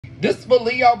This is for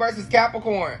Leo versus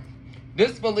Capricorn.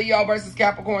 This is for Leo versus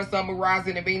Capricorn, Sun, Moon,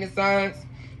 Rising, and Venus signs.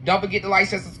 Don't forget to like,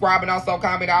 share, subscribe, and also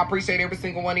comment. I appreciate every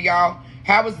single one of y'all.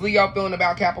 How is Leo feeling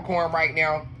about Capricorn right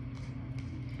now?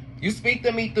 You speak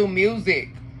to me through music.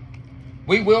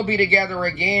 We will be together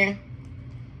again.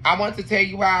 I want to tell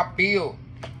you how I feel.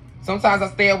 Sometimes I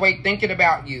stay awake thinking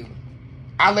about you.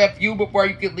 I left you before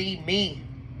you could leave me.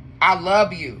 I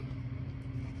love you.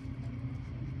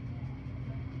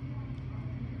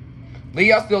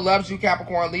 Leo still loves you,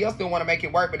 Capricorn. Leo still want to make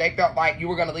it work, but they felt like you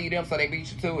were going to lead them, so they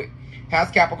beat you to it.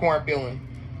 How's Capricorn feeling?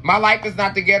 My life is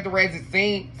not together as it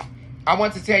seems. I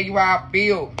want to tell you how I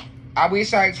feel. I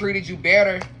wish I had treated you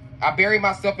better. I buried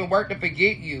myself in work to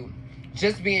forget you.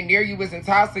 Just being near you is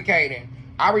intoxicating.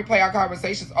 I replay our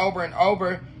conversations over and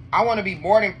over. I want to be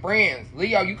more than friends.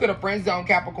 Leo, you could have friend zoned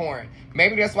Capricorn.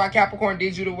 Maybe that's why Capricorn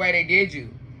did you the way they did you.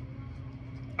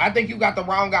 I think you got the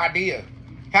wrong idea.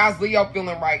 How's Leo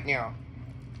feeling right now?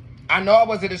 I know it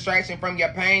was a distraction from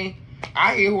your pain.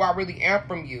 I hear who I really am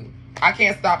from you. I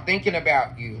can't stop thinking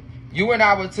about you. You and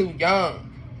I were too young.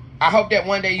 I hope that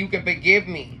one day you can forgive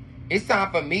me. It's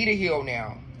time for me to heal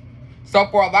now. So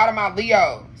for a lot of my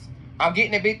Leos, I'm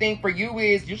getting a big thing for you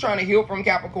is you're trying to heal from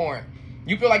Capricorn.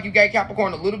 You feel like you gave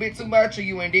Capricorn a little bit too much of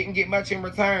you and didn't get much in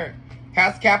return.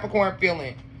 How's Capricorn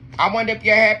feeling? I wonder if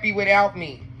you're happy without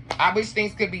me. I wish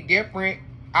things could be different.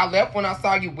 I left when I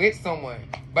saw you with someone.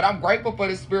 But I'm grateful for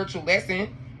this spiritual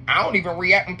lesson. I don't even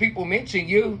react when people mention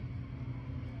you.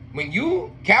 When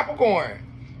you, Capricorn,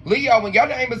 Leo, when your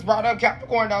name is brought up,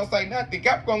 Capricorn don't say nothing.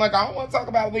 Capricorn like, I don't want to talk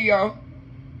about Leo.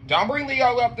 Don't bring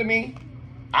Leo up to me.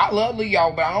 I love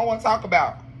Leo, but I don't want to talk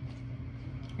about it.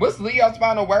 What's Leo's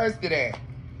final words to that?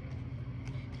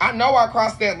 I know I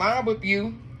crossed that line with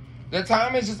you. The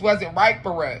timing just wasn't right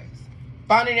for us.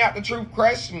 Finding out the truth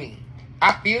crushed me.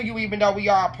 I feel you even though we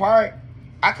are apart.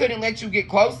 I couldn't let you get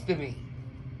close to me.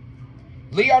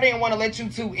 Leo didn't want to let you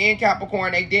two in,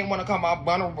 Capricorn. They didn't want to come off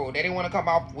vulnerable. They didn't want to come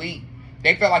off weak.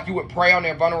 They felt like you would prey on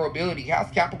their vulnerability.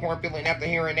 How's Capricorn feeling after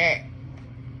hearing that?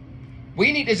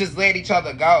 We need to just let each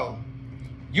other go.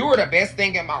 You were the best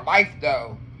thing in my life,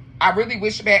 though. I really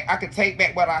wish I could take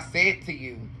back what I said to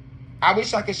you. I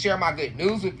wish I could share my good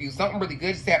news with you. Something really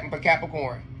good just happened for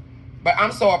Capricorn. But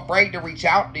I'm so afraid to reach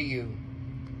out to you.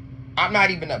 I'm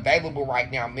not even available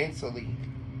right now mentally.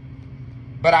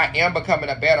 But I am becoming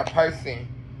a better person.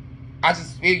 I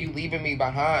just feel you leaving me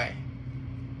behind.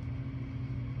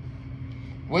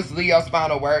 What's Leo's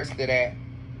final words to that?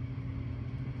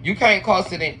 You came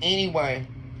closer than anyone,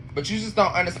 but you just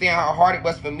don't understand how hard it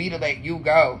was for me to let you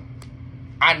go.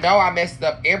 I know I messed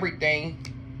up everything.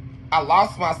 I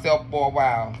lost myself for a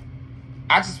while.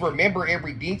 I just remember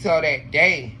every detail that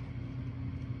day.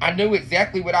 I knew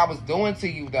exactly what I was doing to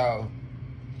you, though.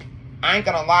 I ain't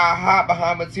gonna lie, I hide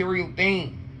behind material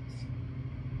things.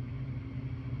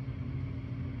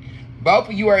 Both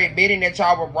of you are admitting that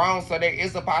y'all were wrong, so there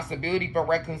is a possibility for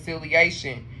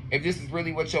reconciliation if this is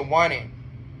really what you're wanting.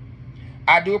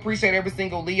 I do appreciate every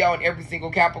single Leo and every single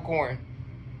Capricorn.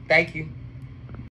 Thank you.